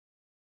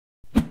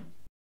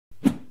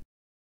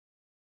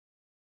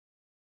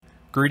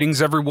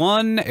Greetings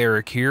everyone,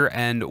 Eric here,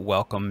 and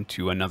welcome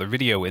to another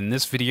video. In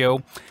this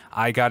video,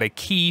 I got a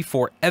key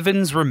for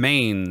Evan's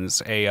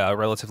Remains, a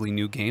relatively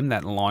new game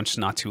that launched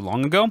not too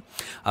long ago.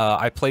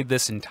 I played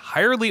this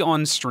entirely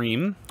on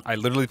stream. I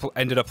literally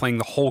ended up playing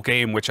the whole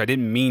game, which I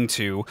didn't mean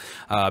to,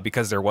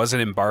 because there was an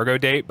embargo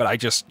date, but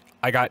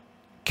I got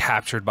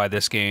captured by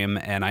this game,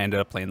 and I ended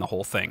up playing the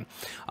whole thing.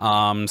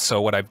 So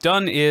what I've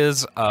done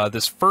is,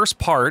 this first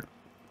part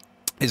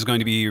is going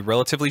to be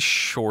relatively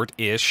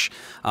short-ish.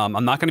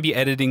 I'm not going to be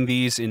editing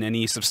these in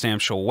any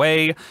substantial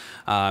way.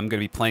 I'm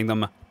going to be playing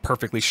them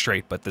perfectly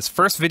straight, but this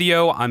first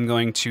video I'm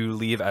going to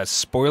leave as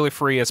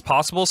spoiler-free as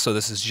possible, so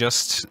this is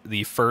just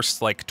the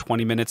first like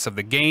 20 minutes of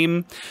the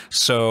game.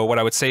 So what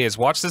I would say is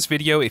watch this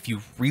video. If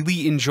you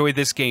really enjoy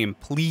this game,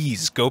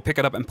 please go pick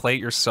it up and play it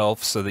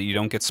yourself so that you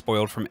don't get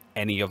spoiled from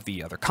any of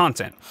the other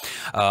content.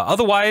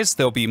 Otherwise,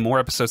 there'll be more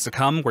episodes to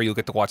come where you'll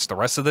get to watch the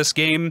rest of this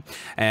game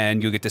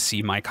and you'll get to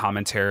see my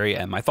commentary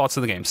and my thoughts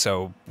of the game.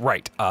 So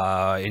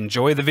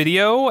enjoy the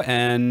video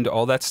and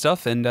all that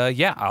stuff, and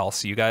yeah, I'll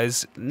see you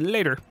guys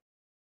later.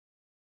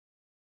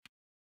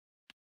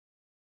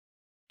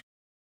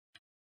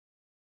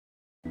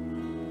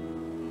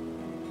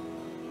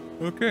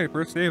 Okay,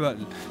 press A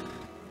button.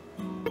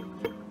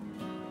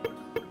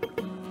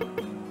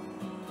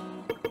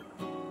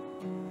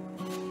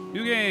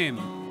 New game.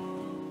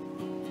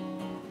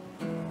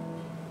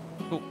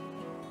 Cool.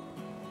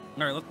 All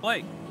right, let's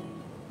play.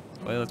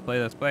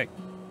 Let's play.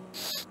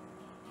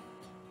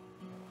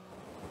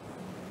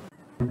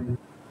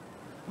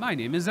 My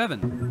name is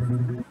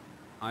Evan.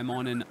 I'm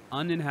on an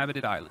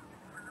uninhabited island.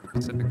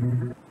 Pacific.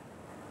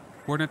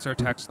 Coordinates are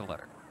attached to the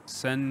letter.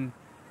 Send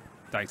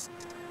dice.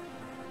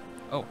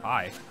 Oh,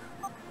 hi.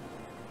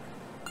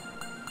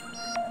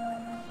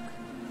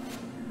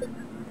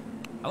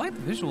 I like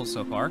the visuals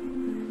so far.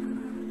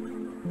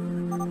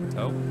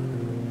 So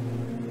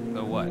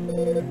what?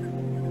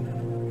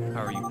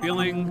 How are you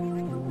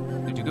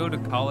feeling? Did you go to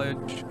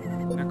college,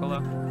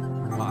 Nicola?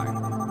 Why?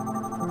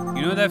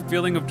 You know that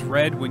feeling of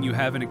dread when you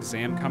have an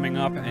exam coming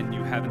up and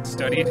you haven't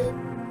studied?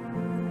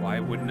 Why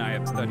wouldn't I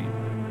have studied?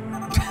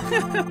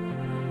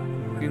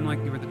 Seemed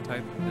like you were the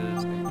type to stay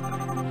studying.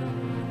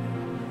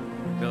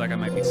 I feel like I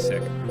might be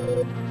sick.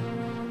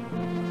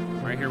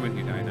 I'm right here with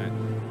you,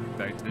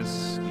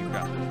 Ditis. You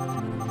got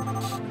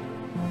this.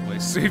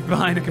 Always safe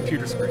behind a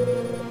computer screen.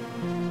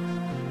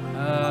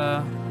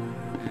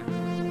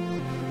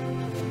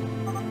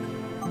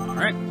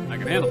 Alright, I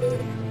can handle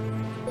it.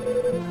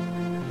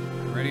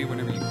 Ready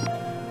whenever you are.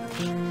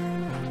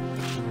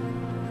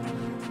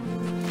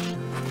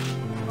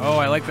 Oh,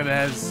 I like that it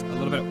has a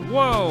little bit of...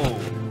 Whoa!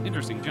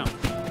 Interesting jump.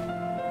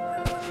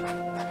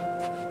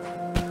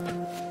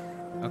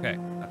 Okay,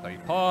 that's how you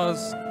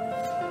pause.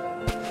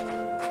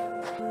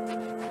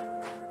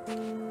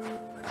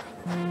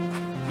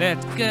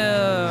 Let's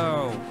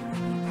go!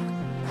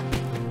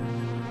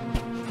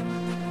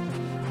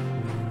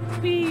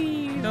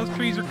 Whee! Those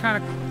trees are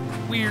kind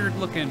of weird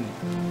looking.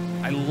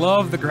 I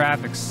love the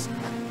graphics.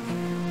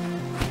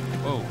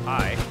 Oh,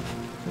 hi.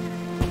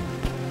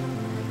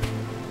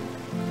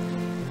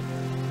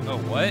 Oh,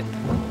 what?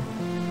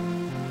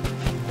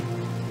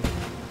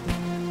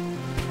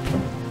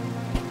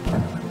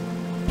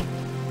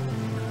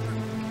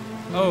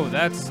 Oh,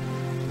 that's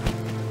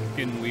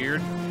fucking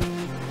weird.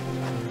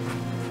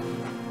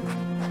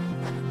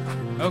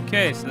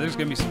 Okay, so there's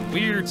gonna be some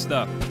weird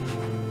stuff.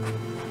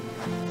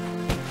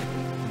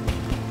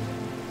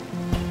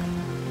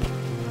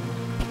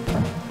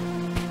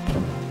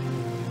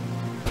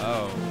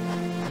 Oh.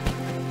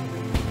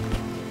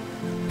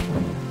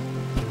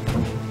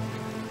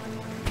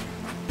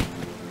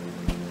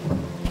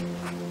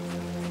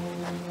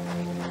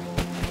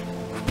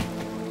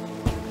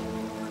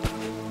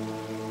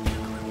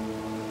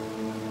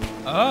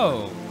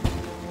 Oh.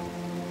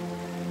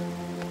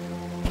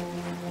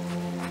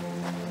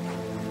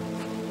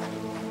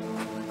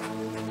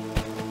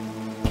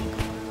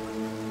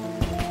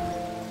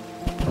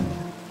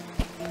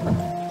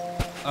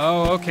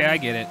 Oh, okay, I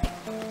get it.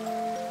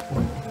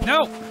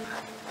 No!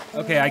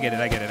 Okay, I get it.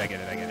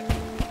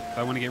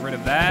 So I want to get rid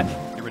of that,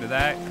 get rid of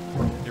that,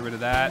 get rid of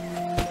that,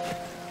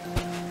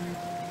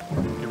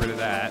 get rid of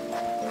that.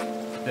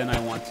 Then I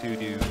want to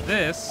do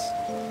this.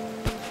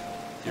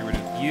 Get rid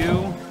of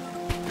you.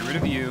 Get rid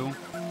of you.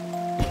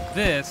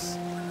 This.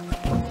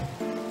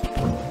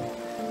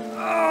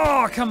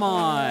 Oh, come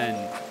on.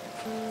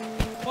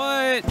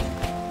 What?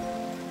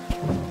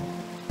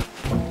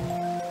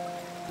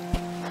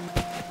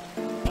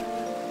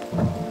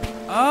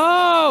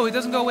 Oh, it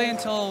doesn't go away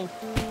until...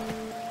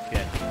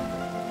 Shit.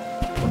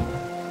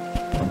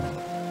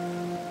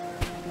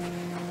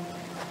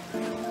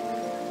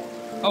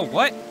 Oh,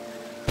 what?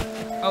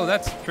 Oh,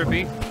 that's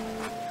trippy.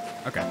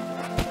 Okay.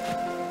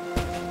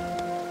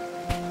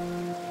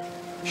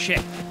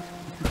 Shit.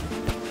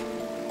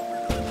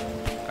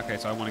 Okay,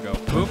 so I want to go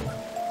boop,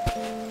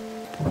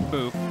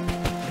 boop,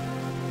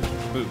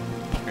 boop.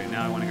 Okay,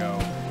 now I want to go...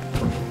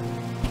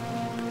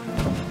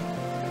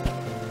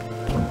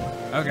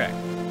 Okay.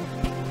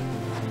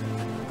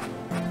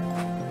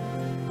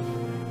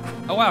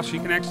 Oh wow, she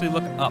can actually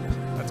look up.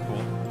 That's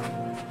cool.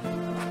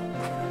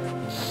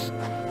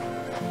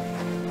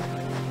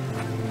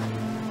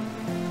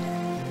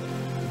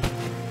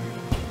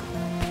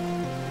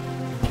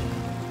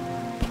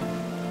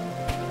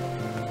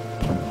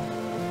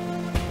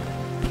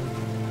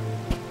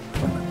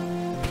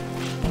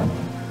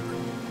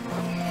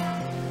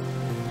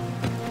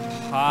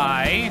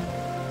 Hi.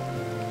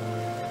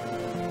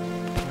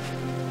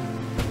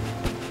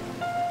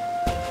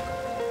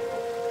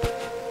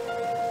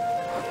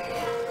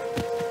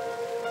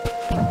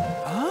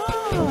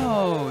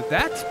 Oh,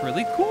 that's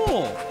really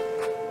cool.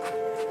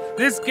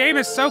 This game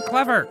is so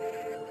clever.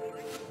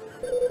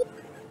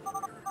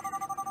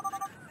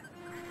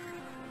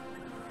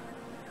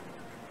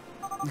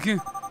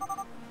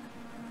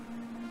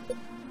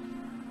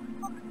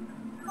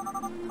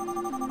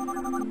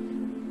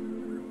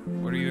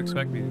 What do you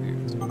expect me to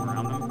do? Swim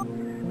around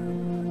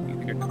them? You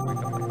think I just wake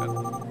up like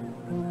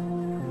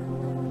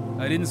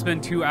that? I didn't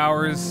spend 2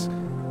 hours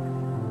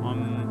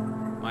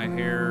on my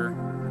hair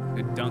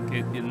to dunk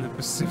it in the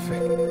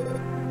Pacific.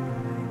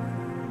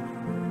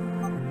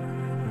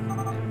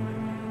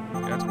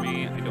 That's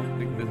me. I don't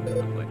think this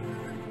is like.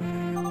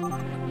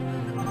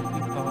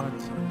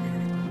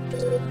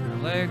 Just your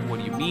leg. What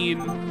do you mean?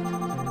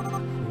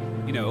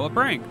 You know, a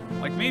prank.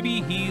 Like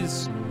maybe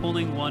he's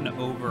pulling one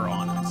over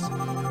on us.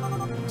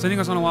 Sending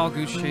us on a wild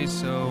goose chase,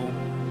 so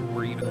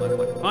we're even less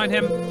likely to find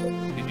him.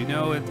 Did you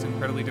know it's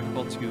incredibly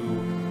difficult to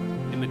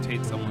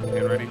imitate someone's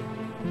handwriting?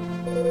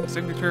 A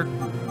signature?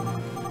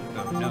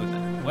 Oh, no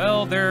then.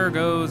 Well, there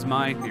goes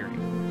my theory.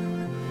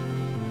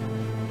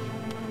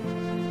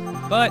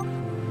 But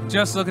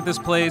just look at this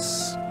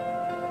place.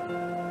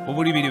 What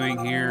would he be doing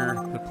here?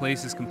 The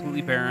place is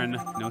completely barren,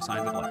 no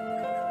signs of life.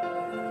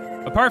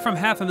 Apart from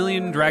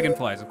 500,000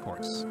 dragonflies, of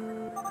course.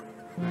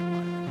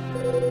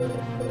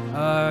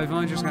 I've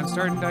only just gotten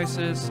started in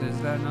Dices. Is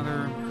that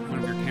another one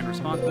of your canned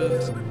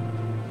responses?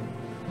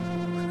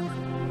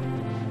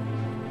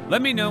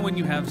 Let me know when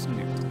you have some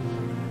news.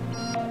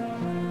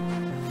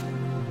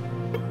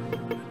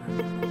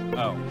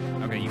 Oh,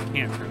 okay, you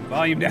can't turn the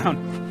volume down.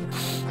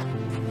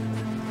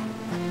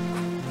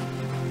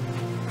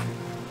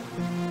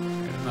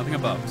 There's nothing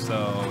above,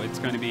 so it's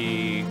going to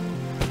be...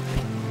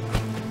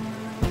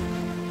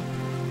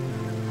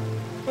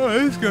 Oh,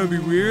 this is going to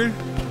be weird.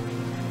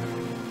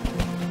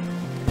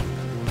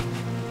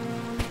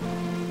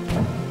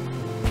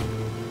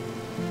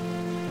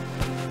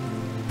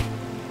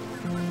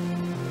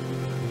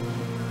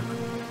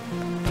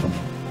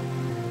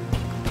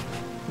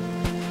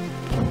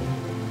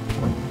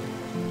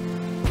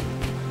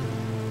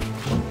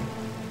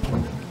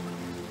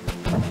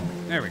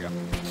 There we go.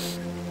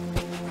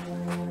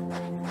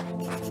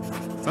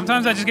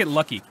 Sometimes I just get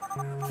lucky.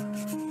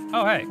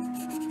 Oh, hey.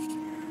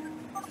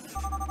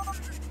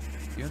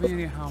 Do you have any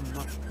idea how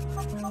much?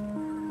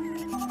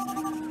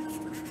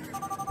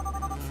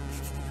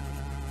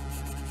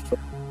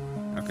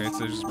 Okay, so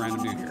there's just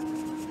random dude here.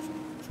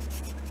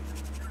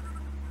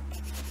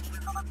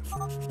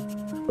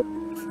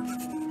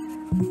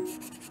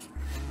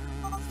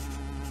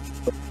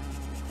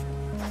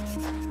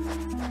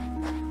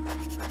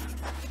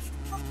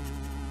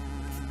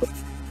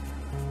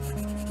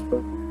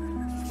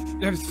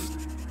 That's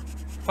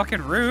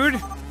fucking rude.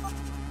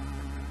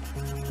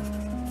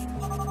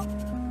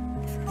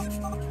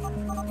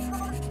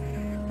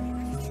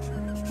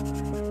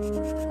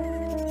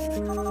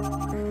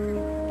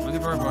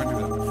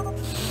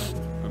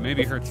 Or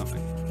maybe hurt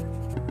something.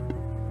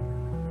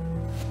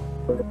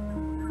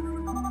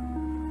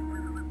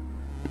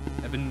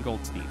 Evan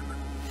Goldstein.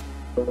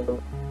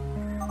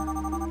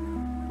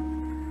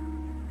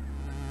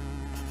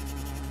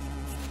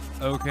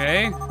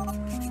 Okay.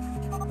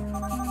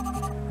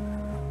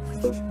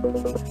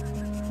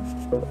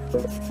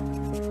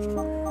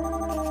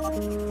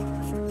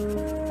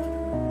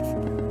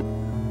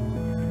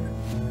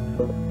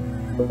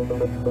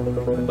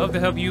 I'd love to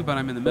help you, but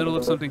I'm in the middle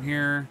of something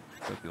here,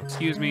 so if you'll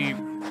excuse me.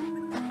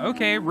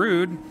 Okay,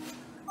 rude.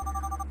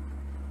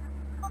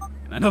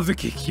 And I'd love to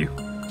kick you.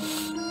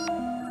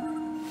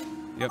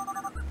 Yep.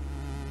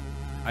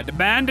 I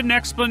demand an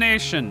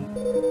explanation.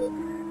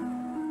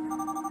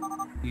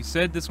 You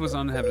said this was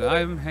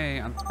uninhabited.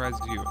 Hey, I'm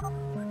surprised at you.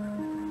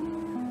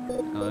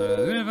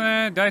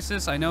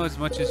 Dices, I know as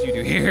much as you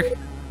do here.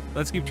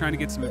 Let's keep trying to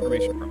get some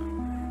information from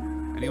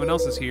him. Anyone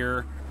else is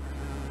here?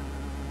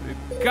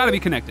 They've got to be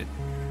connected.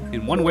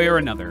 In one way or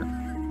another.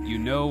 You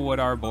know what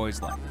our boy's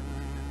like.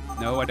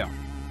 No, I don't.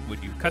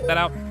 Would you cut that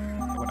out?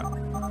 No, I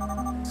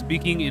don't.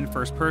 Speaking in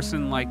first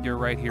person like you're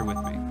right here with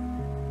me.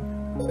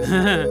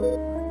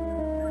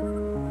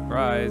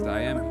 Surprised,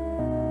 I am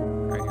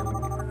right here with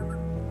you.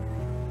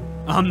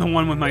 I'm the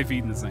one with my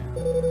feet in the sand.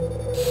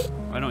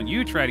 Why don't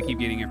you try to keep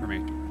getting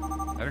information?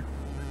 Better?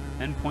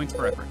 10 points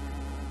for effort.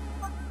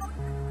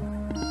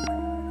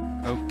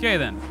 Okay,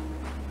 then.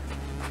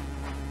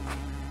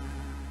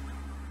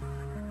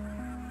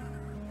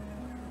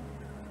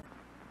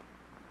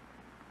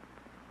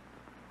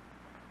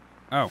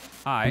 Oh,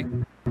 hi.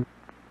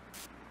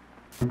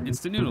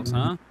 Instant noodles,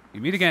 huh? We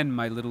meet again,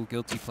 my little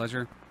guilty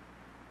pleasure.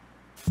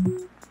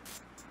 I'm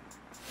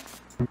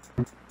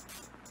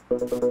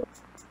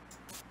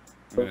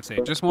gonna say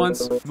it just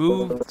once,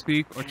 move,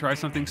 speak, or try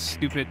something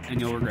stupid, and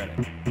you'll regret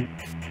it.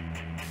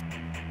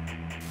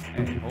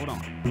 Hey, hold on.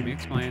 Let me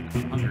explain.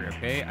 I'm hungry,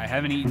 okay? I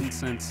haven't eaten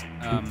since,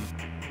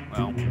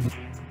 well...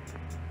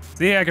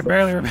 See, I can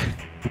barely remember.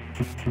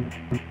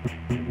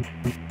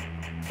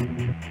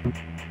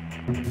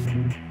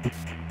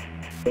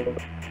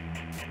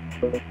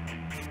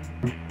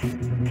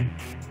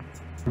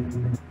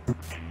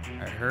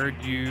 I heard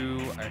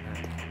you.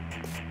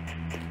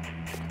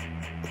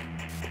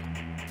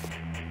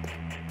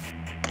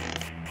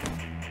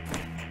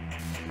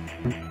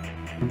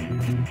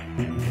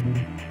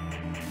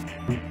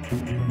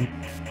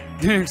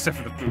 Except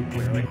for the food,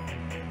 clearly.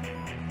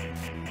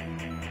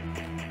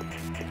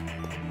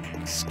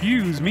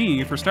 Excuse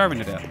me for starving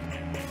to death.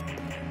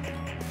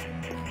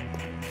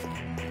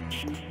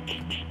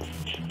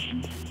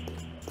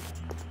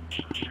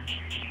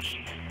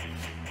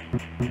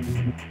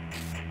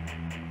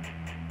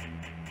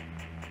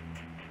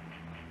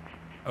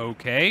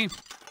 Okay.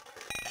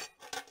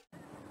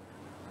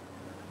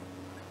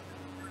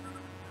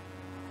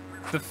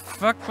 The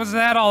fuck was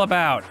that all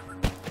about?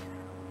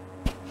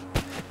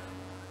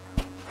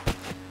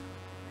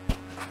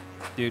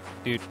 Dude.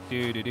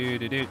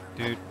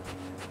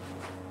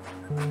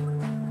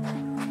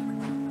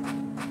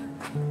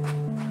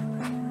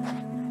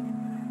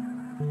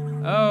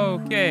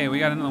 Okay, we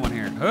got another one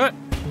here. Huh.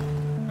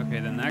 Okay,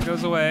 then that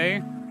goes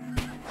away.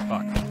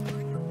 Fuck.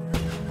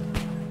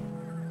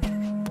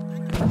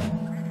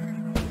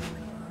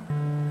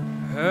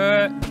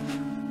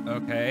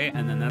 Okay,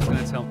 and then that's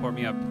gonna teleport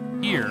me up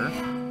here.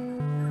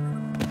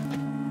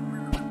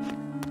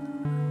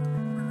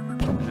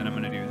 And then I'm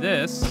gonna do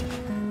this.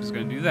 I'm just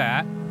gonna do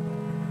that.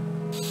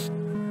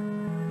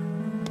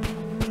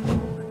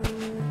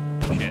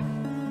 Shit.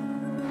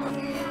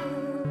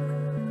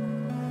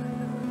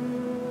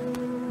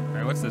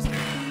 Alright, what's this do?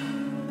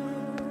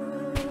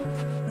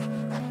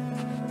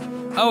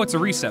 Oh, it's a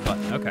reset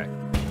button. Okay.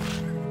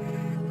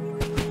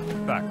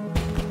 Fuck.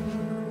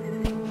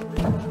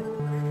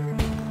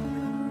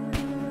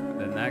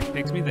 Then that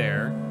takes me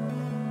there.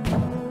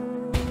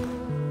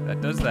 That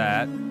does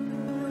that.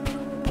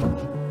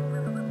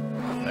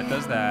 That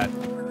does that.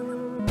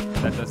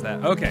 That does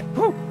that. Okay.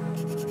 Whew.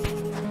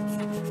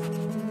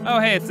 Oh,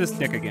 hey, it's this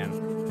stick again.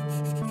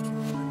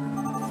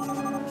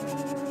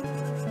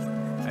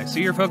 I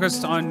see you're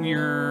focused on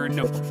your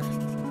notebook.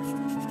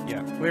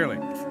 Yeah, clearly.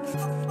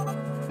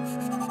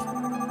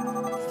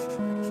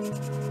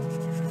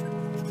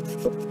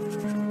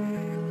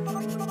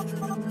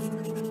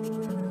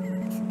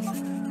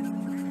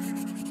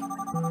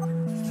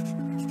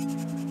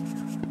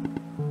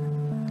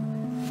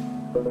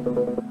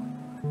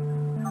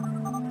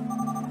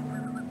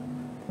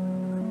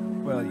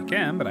 Well, you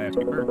can, but I asked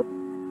you first.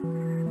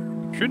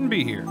 You shouldn't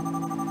be here.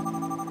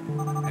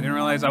 I didn't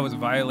realize I was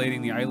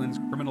violating the island's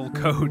criminal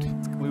code.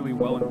 It's clearly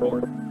well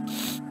informed.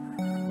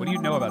 What do you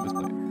know about this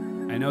place?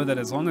 I know that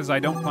as long as I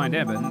don't find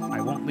Evan, I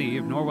won't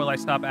leave, nor will I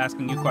stop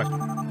asking you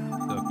questions.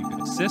 So if you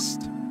could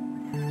assist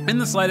in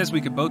the slightest,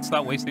 we could both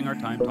stop wasting our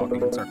time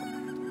talking in circles.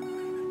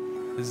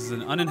 This is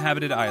an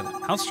uninhabited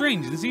island. How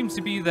strange. It seems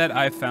to be that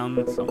I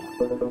found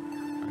someone.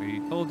 I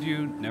told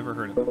you, never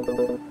heard of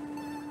them.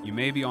 You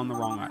may be on the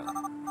wrong island.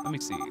 Let me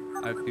see.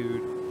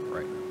 Latitude,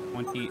 right.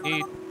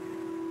 28.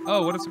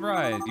 Oh, what a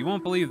surprise. You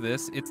won't believe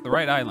this. It's the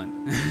right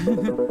island.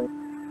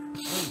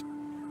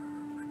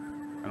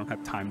 I don't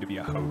have time to be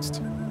a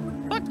host.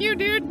 Fuck you,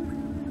 dude.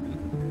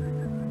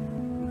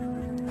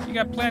 You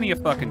got plenty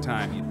of fucking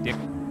time, you dick.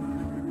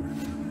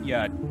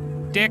 Yeah,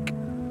 dick.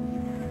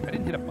 I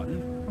didn't hit a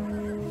button.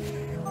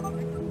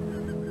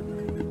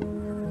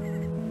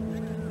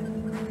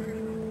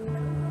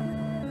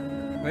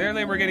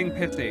 Clearly we're getting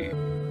pissy.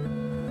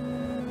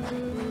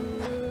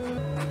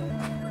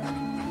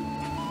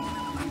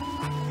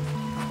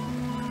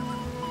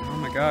 Oh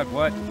my god,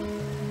 what?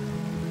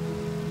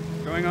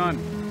 What's going on?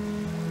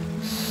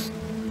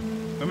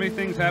 So many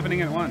things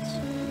happening at once.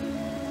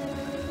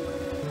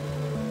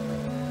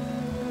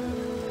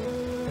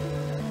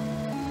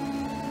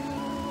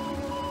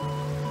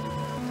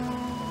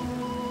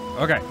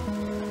 Okay.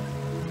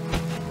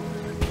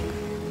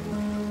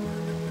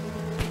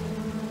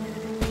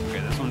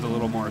 A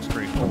little more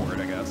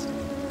straightforward, I guess.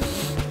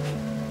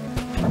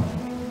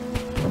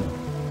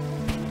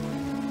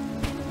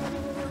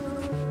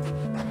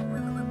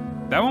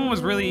 That one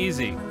was really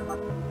easy.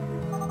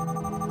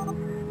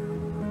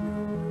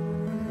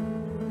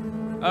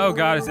 Oh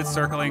god, is it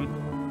circling?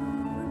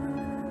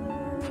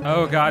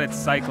 Oh god, it's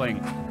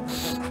cycling.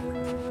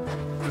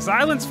 This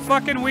island's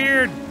fucking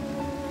weird.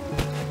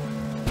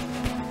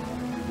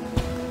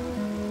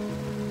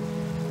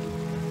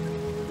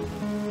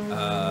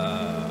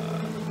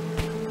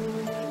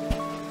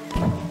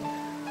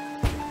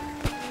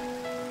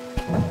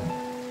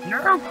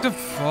 What the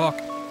fuck?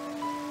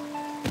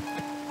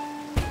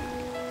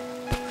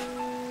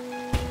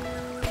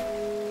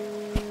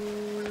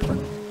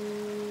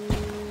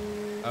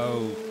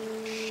 Oh,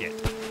 shit.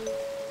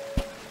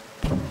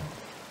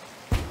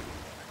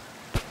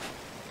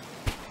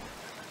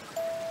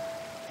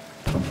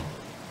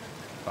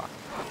 Fuck.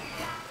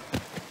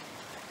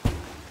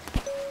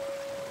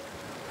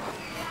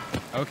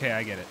 Okay,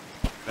 I get it.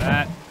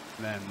 That,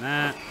 then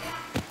that,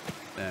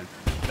 then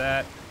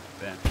that,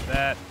 then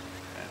that,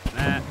 then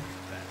that,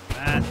 then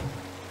that,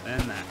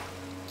 then that.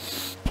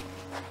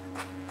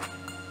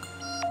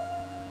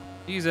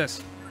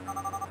 Jesus.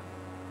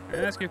 Can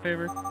I ask you a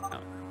favor? No.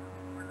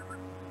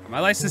 My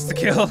license to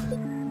kill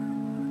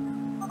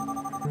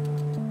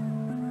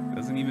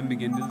doesn't even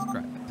begin to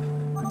describe it.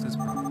 What's his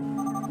problem?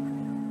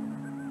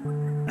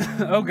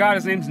 Oh god,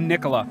 his name's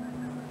Nikola.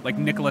 Like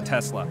Nikola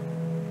Tesla. I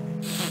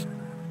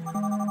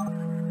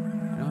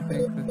don't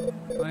think the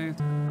place...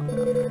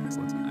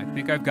 Listen, I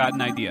think I've got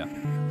an idea. Let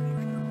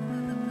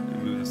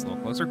me move this a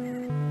little closer.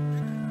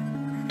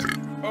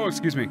 Oh,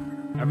 excuse me.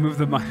 I moved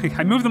the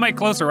mic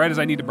closer right as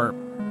I need to burp.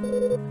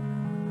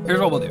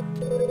 Here's what we'll do.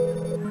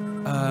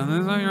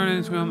 Next time you run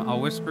into him, I'll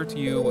whisper to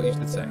you what you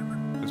should say.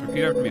 Just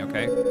repeat after me,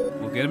 okay?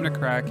 We'll get him to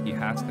crack. He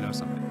has to know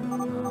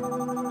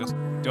something. Just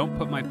don't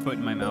put my foot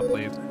in my mouth,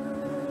 please.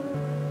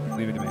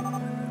 Leave it to me.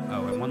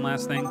 Oh, and one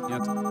last thing.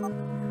 Yes.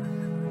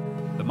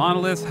 The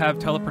monoliths have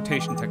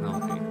teleportation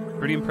technology.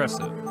 Pretty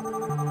impressive.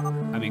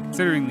 I mean,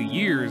 considering the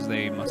years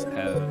they must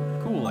have.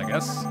 Cool, I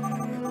guess.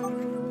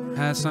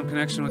 Has some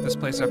connection with this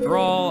place after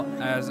all.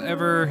 As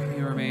ever,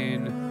 you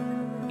remain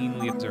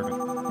keenly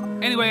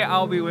observant. Anyway,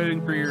 I'll be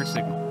waiting for your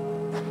signal.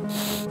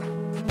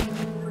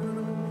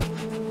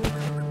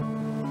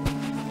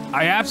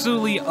 I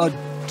absolutely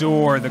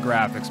adore the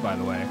graphics, by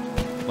the way.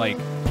 Like,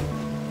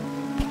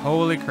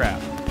 holy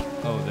crap.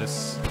 Oh,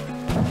 this...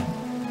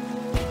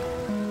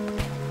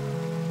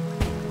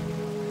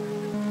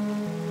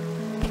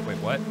 Wait,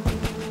 what?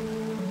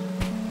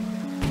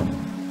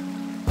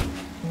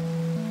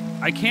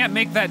 I can't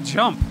make that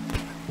jump.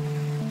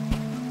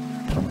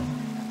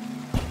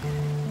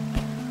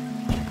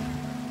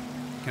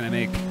 Can I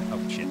make... Oh,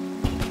 shit.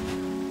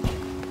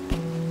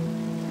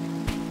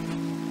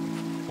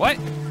 What?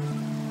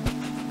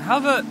 How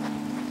the...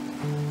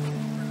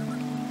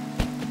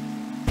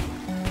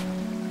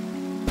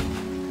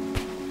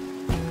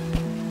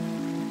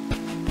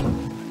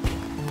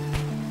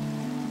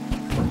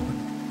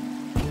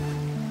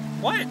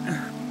 What?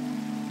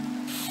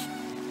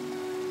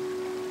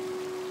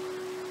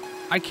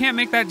 I can't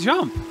make that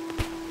jump.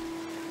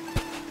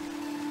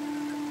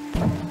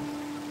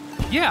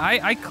 Yeah,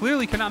 I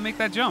clearly cannot make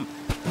that jump.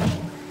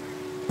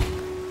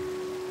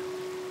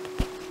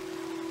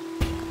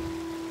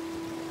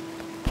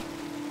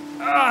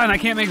 And I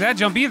can't make that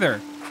jump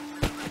either.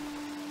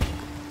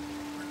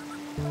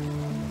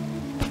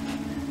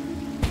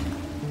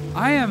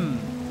 I am...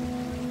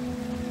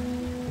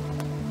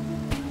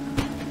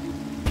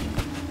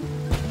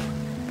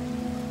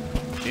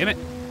 Damn it.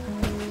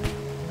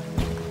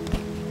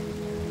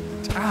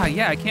 Ah,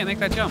 yeah, I can't make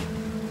that jump.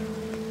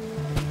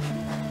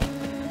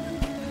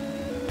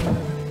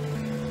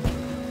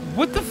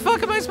 What the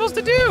fuck am I supposed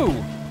to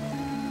do?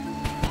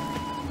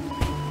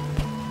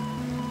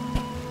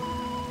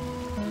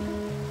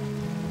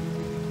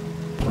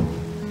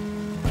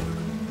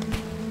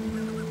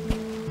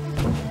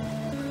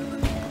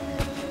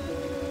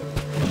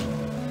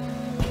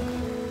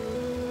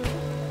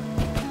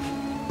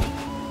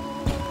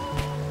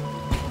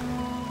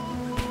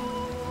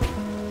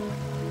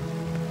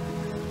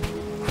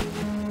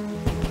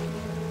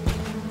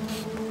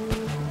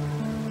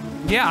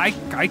 Yeah,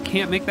 I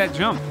can't make that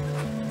jump.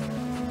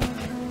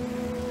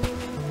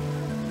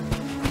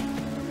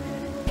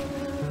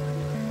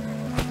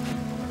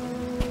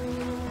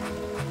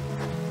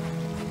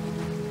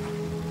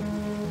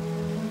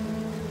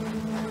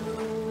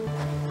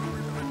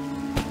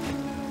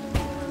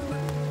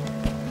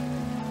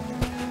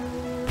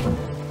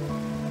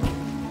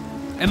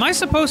 Am I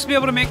supposed to be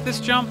able to make this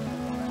jump?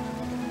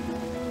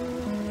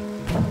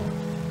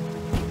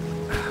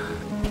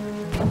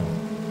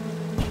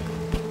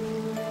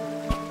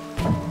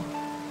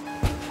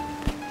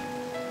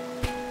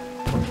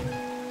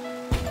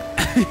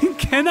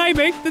 Can I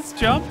make this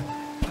jump?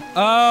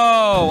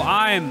 Oh,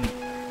 I'm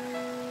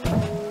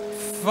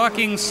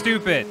fucking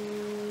stupid.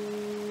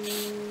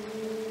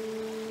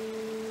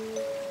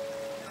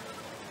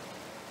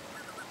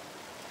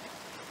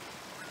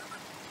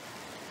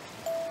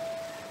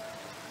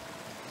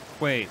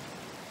 Wait.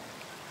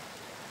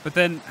 But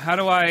then, how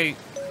do I...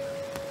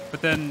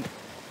 But then...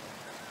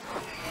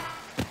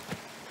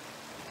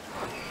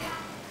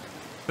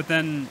 But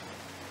then...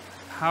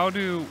 How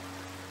do...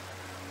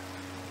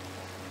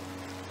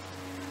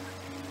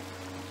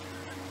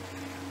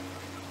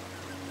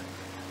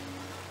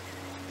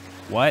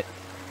 What?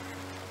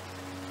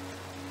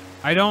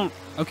 I don't...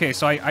 Okay,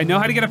 so I know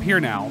how to get up here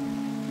now.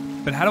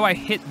 But how do I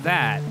hit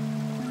that?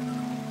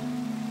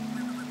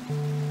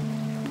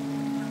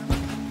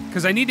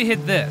 Because I need to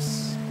hit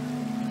this.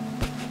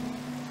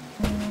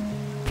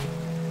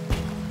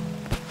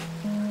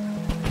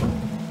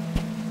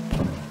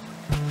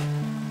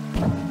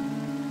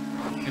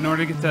 In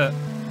order to get to...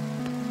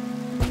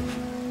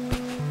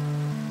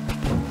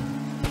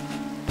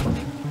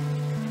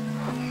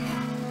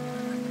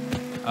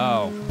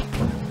 Oh.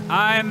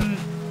 I'm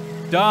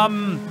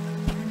dumb.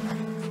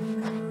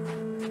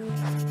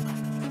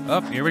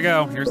 Oh, here we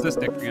go. Here's the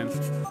stick again.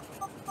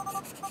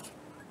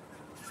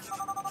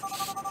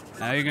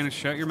 Now you're gonna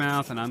shut your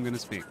mouth and I'm gonna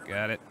speak.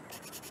 Got it.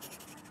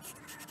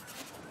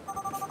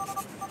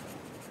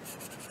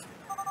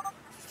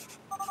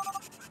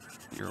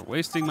 You're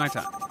wasting my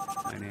time.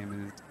 My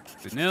name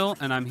is Vanille,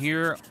 and I'm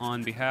here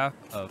on behalf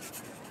of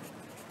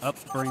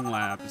Upbring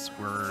Labs.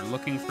 We're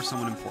looking for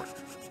someone important.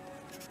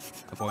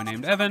 A boy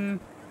named Evan.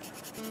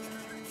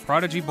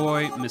 Prodigy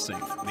boy missing.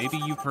 Maybe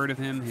you've heard of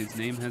him. His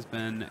name has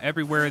been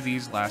everywhere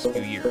these last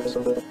few years.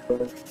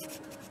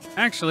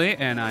 Actually,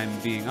 and I'm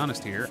being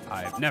honest here,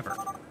 I've never.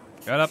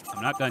 Shut up,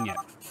 I'm not done yet.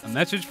 A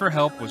message for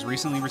help was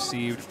recently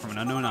received from an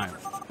unknown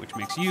island, which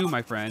makes you,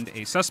 my friend,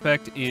 a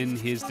suspect in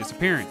his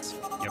disappearance.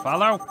 You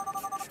follow?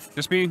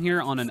 Just being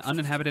here on an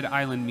uninhabited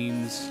island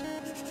means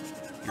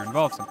you're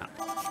involved somehow.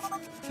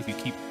 If you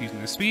keep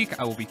refusing to speak,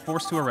 I will be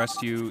forced to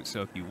arrest you,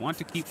 so if you want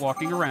to keep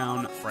walking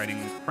around, writing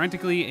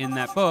frantically in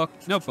that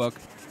notebook,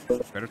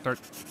 you better start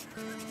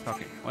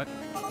talking. What?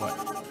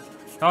 What?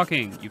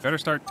 Talking! You better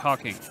start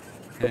talking.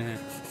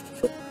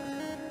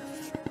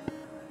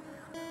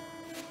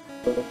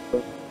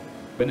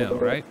 Vanille,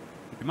 right?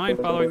 Would you mind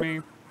following me?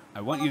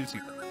 I want you to see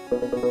them.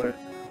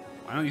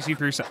 Why don't you see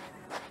for yourself?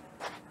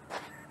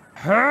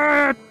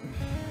 Hurt!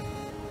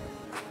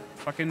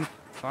 Fucking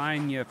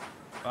fine, you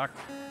fuck.